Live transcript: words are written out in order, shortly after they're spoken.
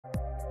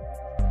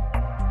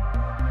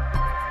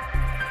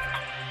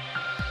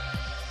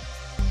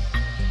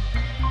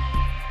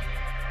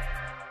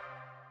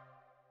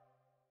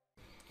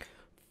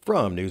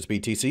From News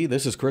BTC,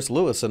 this is Chris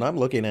Lewis, and I'm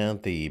looking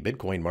at the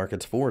Bitcoin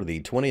markets for the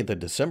 20th of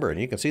December.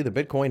 And you can see the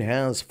Bitcoin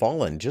has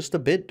fallen just a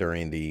bit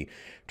during the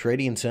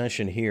trading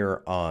session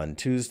here on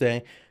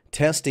Tuesday,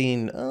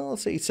 testing,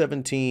 let's say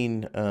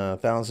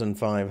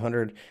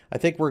 17,500. I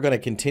think we're going to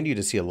continue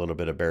to see a little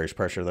bit of bearish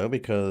pressure, though,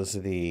 because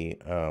the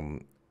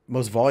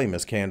most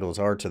voluminous candles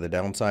are to the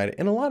downside,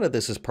 and a lot of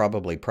this is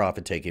probably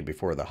profit taking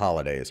before the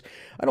holidays.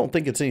 I don't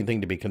think it's anything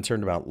to be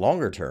concerned about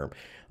longer term.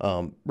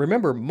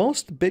 Remember,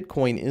 most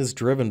Bitcoin is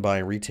driven by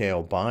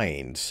retail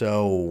buying,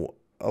 so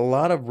a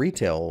lot of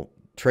retail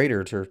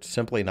traders are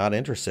simply not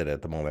interested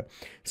at the moment.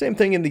 Same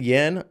thing in the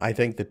yen. I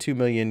think the 2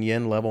 million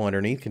yen level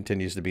underneath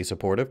continues to be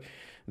supportive.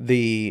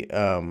 The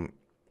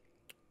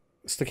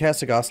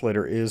stochastic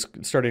oscillator is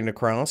starting to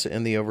cross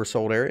in the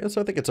oversold area,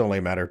 so I think it's only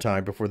a matter of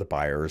time before the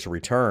buyers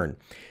return.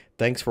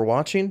 Thanks for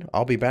watching.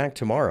 I'll be back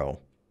tomorrow.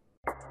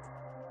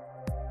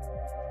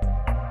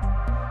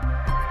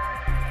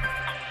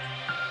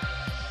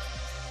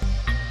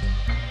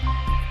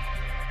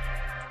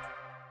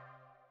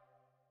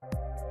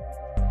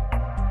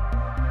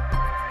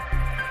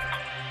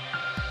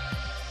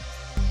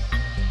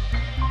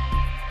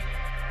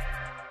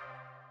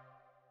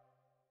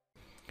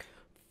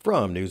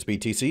 From News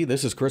BTC,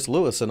 this is Chris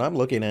Lewis, and I'm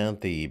looking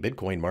at the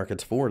Bitcoin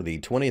markets for the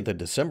 20th of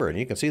December. And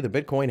you can see the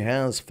Bitcoin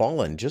has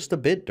fallen just a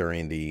bit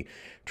during the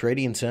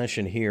trading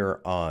session here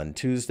on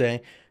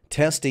Tuesday,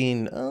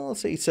 testing,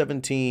 let's say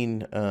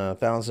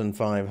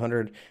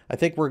 17,500. I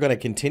think we're going to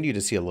continue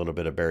to see a little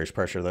bit of bearish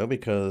pressure, though,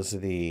 because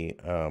the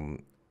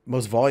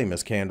most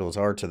voluminous candles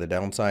are to the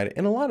downside,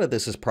 and a lot of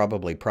this is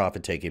probably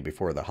profit taking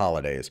before the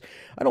holidays.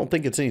 I don't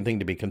think it's anything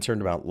to be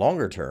concerned about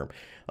longer term.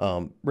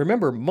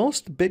 Remember,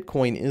 most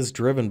Bitcoin is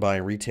driven by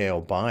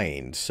retail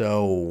buying,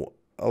 so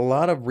a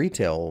lot of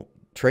retail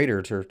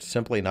traders are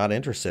simply not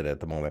interested at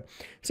the moment.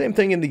 Same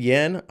thing in the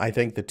yen. I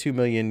think the 2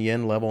 million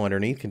yen level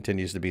underneath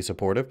continues to be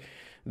supportive.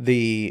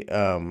 The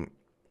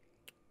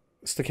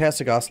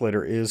stochastic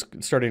oscillator is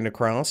starting to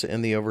cross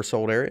in the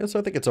oversold area, so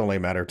I think it's only a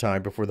matter of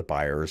time before the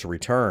buyers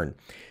return.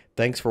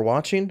 Thanks for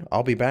watching.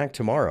 I'll be back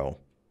tomorrow.